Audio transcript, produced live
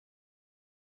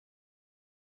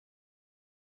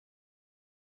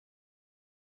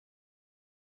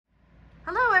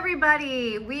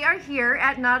everybody. We are here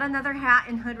at Not Another Hat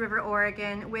in Hood River,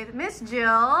 Oregon with Miss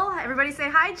Jill. Everybody say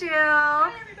hi, Jill.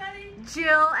 Hi, everybody.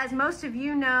 Jill, as most of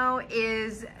you know,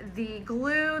 is the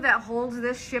glue that holds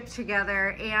this ship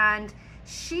together, and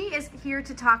she is here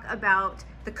to talk about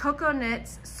the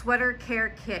Cocoknits sweater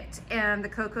care kit and the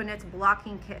Cocoknits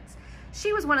blocking kits.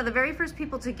 She was one of the very first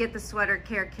people to get the sweater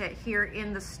care kit here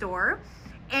in the store,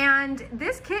 and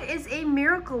this kit is a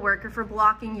miracle worker for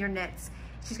blocking your knits.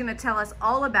 She's going to tell us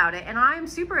all about it, and I'm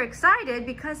super excited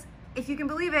because, if you can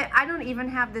believe it, I don't even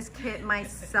have this kit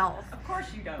myself. Of course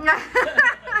you don't.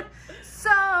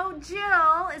 So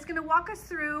Jill is going to walk us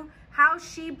through how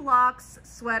she blocks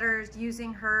sweaters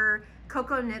using her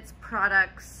Cocoknits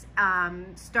products,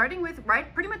 starting with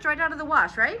pretty much right out of the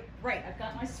wash, right? Right. I've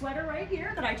got my sweater right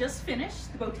here that I just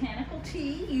finished, the botanical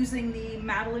tee, using the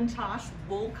Madeline Tosh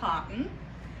wool cotton.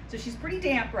 So she's pretty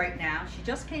damp right now. She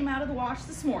just came out of the wash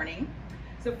this morning.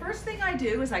 So first thing I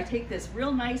do is I take this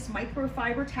real nice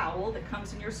microfiber towel that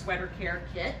comes in your sweater care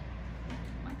kit.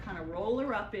 I kind of roll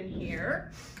her up in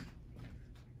here.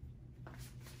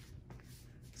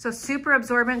 So super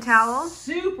absorbent towel?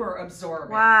 Super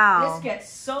absorbent. Wow. This gets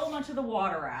so much of the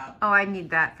water out. Oh, I need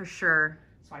that for sure.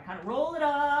 So I kind of roll it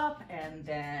up and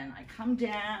then I come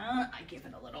down, I give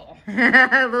it a little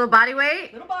a little body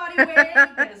weight? Little body weight,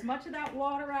 get as much of that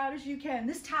water out as you can.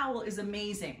 This towel is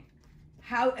amazing.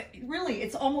 Really,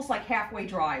 it's almost like halfway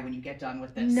dry when you get done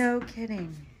with this. No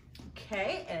kidding.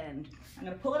 Okay, and I'm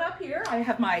gonna pull it up here. I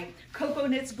have my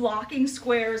Cocoknits blocking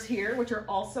squares here, which are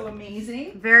also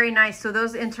amazing. Very nice. So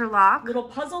those interlock. Little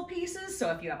puzzle pieces.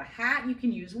 So if you have a hat, you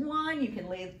can use one. You can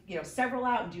lay, several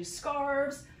out and do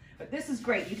scarves. But this is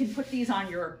great. You can put these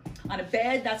on a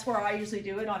bed. That's where I usually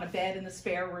do it, on a bed in the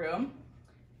spare room.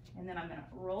 And then I'm gonna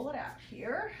roll it out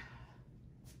here.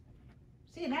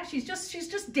 See, now she's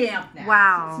just damp now.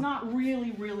 Wow. So it's not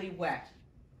really, really wet.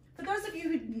 For those of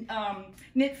you who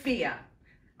knit Fia,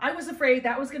 I was afraid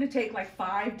that was going to take like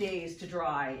 5 days to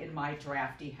dry in my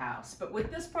drafty house. But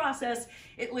with this process,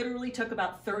 it literally took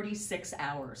about 36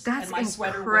 hours. That's and my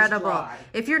sweater incredible. Was dry.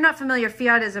 If you're not familiar,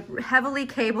 Fiat is a heavily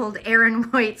cabled Aran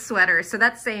white sweater. So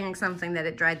that's saying something that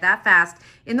it dried that fast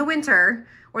in the winter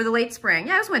or the late spring.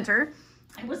 Yeah, it was winter.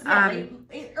 It was late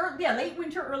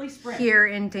winter, early spring. Here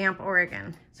in damp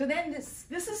Oregon. So then this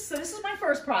is my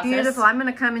first process. Beautiful. I'm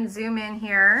going to come and zoom in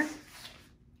here.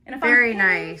 And if Very I'm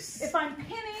pinning, nice. If I'm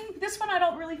pinning, this one I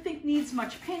don't really think needs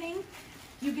much pinning.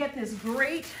 You get this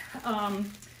great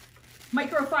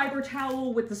microfiber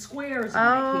towel with the squares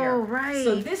on it here. Oh, right.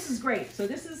 So this is great. So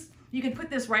you can put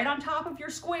this right on top of your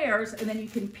squares, and then you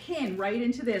can pin right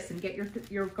into this and get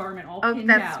your garment all pinned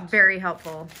out. That's very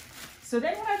helpful. So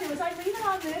then what I do is I leave it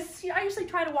on this. I usually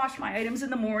try to wash my items in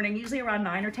the morning, usually around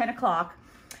 9 or 10 o'clock.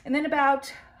 And then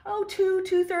about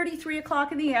 2:30, 3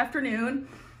 o'clock in the afternoon,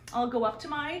 I'll go up to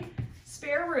my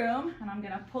spare room and I'm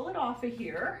gonna pull it off of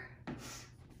here.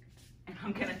 And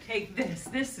I'm gonna take this.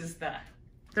 This is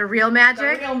the real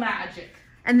magic? The real magic.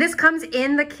 And this comes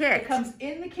in the kit? It comes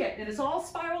in the kit. And it's all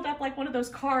spiraled up like one of those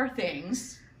car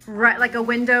things. Right, like a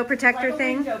window protector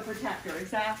thing? Like a window protector,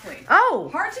 exactly. Oh!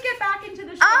 Hard to get back into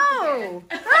the shape Oh!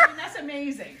 again. I mean, that's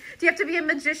amazing. Do you have to be a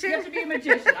magician? You have to be a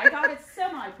magician. I got it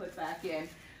semi-put back in.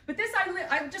 But this,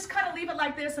 I just kind of leave it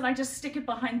like this, and I just stick it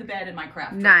behind the bed in my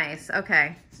craft room. Nice,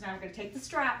 okay. So now I'm going to take the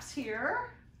straps here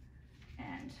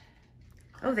and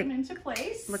put them into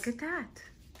place. Look at that.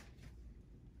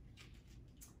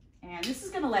 And this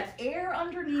is going to let air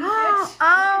underneath it.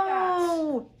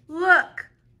 Oh, look.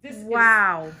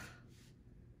 Wow.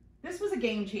 This was a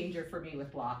game changer for me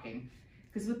with blocking.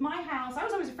 Because with my house, I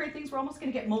was always afraid things were almost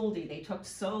going to get moldy. They took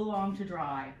so long to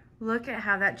dry. Look at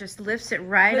how that just lifts it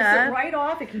right up. Lifts it right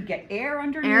off. It can get air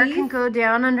underneath. Air can go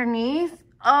down underneath.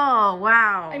 Oh,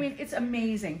 wow. I mean, it's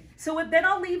amazing. So then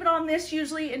I'll leave it on this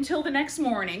usually until the next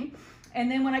morning.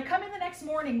 And then when I come in the next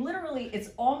morning, literally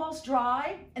it's almost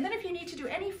dry. And then if you need to do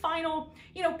any final,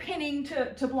 pinning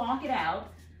to block it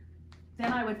out,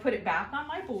 then I would put it back on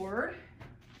my board.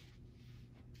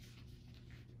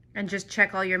 And just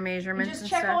check all your measurements and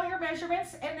check all your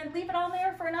measurements and then leave it on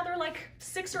there for another like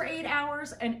 6 or 8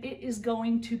 hours and it is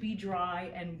going to be dry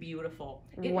and beautiful.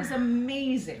 It is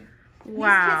amazing.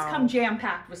 Wow. These kits come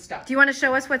jam-packed with stuff. Do you want to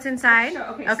show us what's inside? Sure.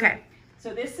 Okay. Okay.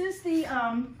 So this is the,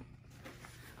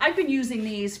 I've been using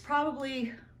these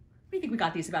probably, what do you think we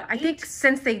got these about? I think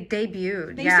since they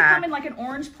debuted. They used to come in like an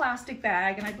orange plastic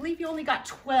bag, and I believe you only got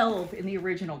 12 in the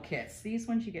original kits. These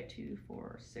ones you get 2,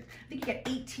 4, 6. I think you get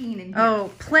 18 in here.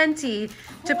 Oh, plenty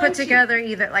to put together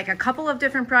either like a couple of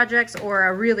different projects or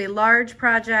a really large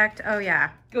project. Oh yeah.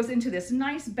 Goes into this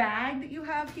nice bag that you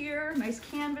have here, nice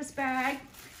canvas bag.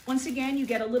 Once again, you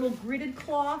get a little gridded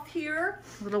cloth here.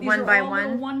 Little These one are by all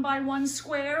one. little 1x1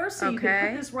 squares, so you can Okay.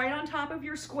 put this right on top of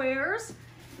your squares.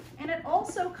 And it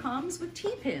also comes with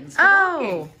T-pins.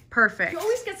 Oh, perfect. You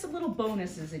always get some little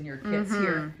bonuses in your kits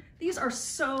here. These are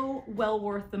so well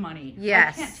worth the money.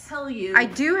 Yes. I can't tell you. I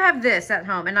do have this at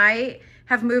home, and I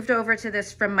have moved over to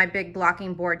this from my big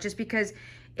blocking board just because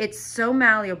it's so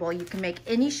malleable. You can make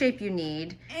any shape you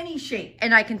need. Any shape.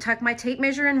 And I can tuck my tape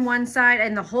measure in one side,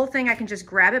 and the whole thing, I can just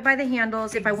grab it by the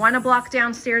handles. If I want to block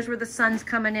downstairs where the sun's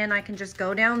coming in, I can just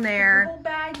go down there. Take the whole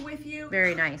bag with you.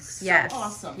 Very nice. So yes.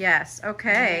 awesome. Yes.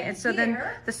 Okay. And so then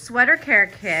here, the sweater care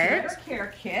kit, Sweater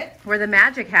care kit, where the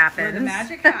magic happens. where the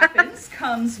magic happens,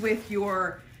 comes with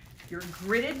your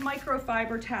gridded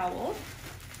microfiber towel,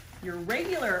 your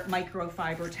regular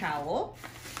microfiber towel.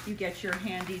 You get your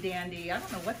handy dandy, I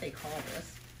don't know what they call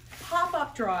this,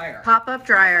 pop-up dryer. Pop-up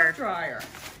dryer. Pop-up dryer.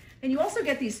 And you also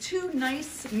get these two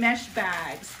nice mesh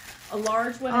bags, a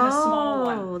large one and a small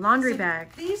one. Oh, laundry So bag.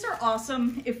 These are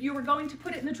awesome. If you were going to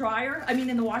put it in the dryer, I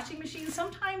mean in the washing machine,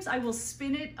 sometimes I will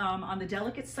spin it on the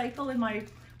delicate cycle in my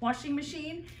washing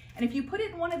machine. And if you put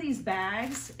it in one of these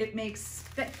bags, it makes,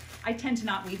 I tend to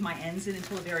not leave my ends in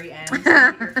until the very end. So you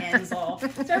get your ends all,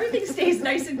 so everything stays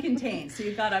nice and contained. So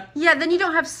you've got a... Yeah, then you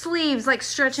don't have sleeves like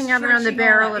stretching out around the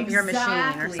barrel of your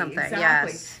machine or something. Exactly.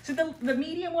 Yes. So the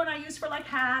medium one I use for like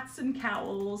hats and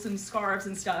cowls and scarves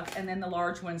and stuff, and then the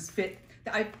large ones fit.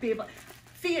 I'd be able.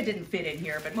 Fia didn't fit in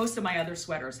here, but most of my other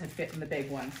sweaters had fit in the big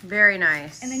one. Very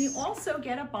nice. And then you also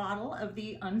get a bottle of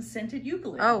the unscented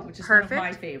eucalypt, which is perfect. one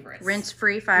of my favorites.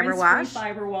 Rinse-free fiber wash. Rinse-free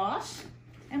fiber wash.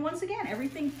 And once again,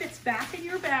 everything fits back in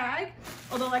your bag.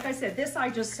 Although, like I said, this I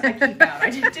keep out.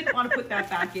 I didn't want to put that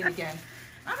back in again.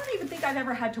 I don't even think I've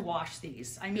ever had to wash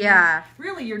these. I mean,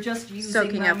 really, you're just using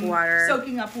soaking up water.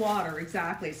 Soaking up water,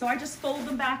 exactly. So I just fold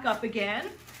them back up again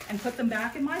and put them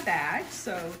back in my bag.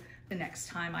 So the next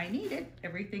time I need it,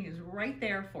 everything is right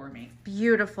there for me.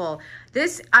 Beautiful.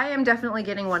 I am definitely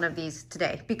getting one of these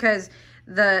today because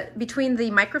between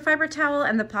the microfiber towel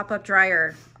and the pop-up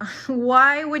dryer,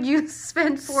 why would you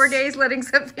spend 4 days letting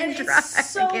something dry it's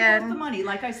so again? worth the money.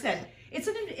 Like I said, it's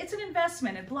an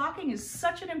investment, and blocking is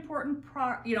such an important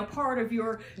part of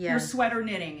your sweater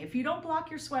knitting. If you don't block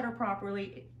your sweater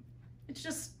properly,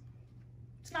 it's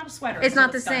not a sweater. It's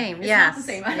not the same. It's yes. not the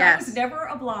same. Yes. I was never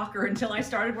a blocker until I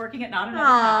started working at Not Another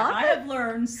Hat. I have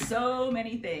learned so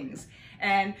many things.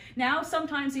 And now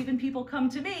sometimes even people come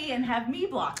to me and have me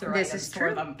block their items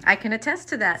for them. I can attest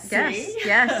to that. See? Yes.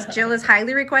 Yes. Jill is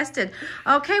highly requested.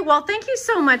 Okay. Well, thank you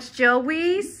so much, Jill.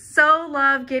 We so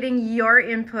love getting your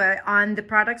input on the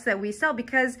products that we sell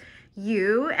because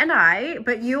you and I,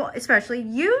 but you especially,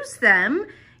 use them.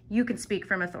 You can speak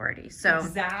from authority. So,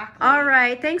 exactly. All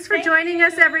right. Thanks for joining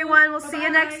us, everyone. We'll see you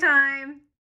next time.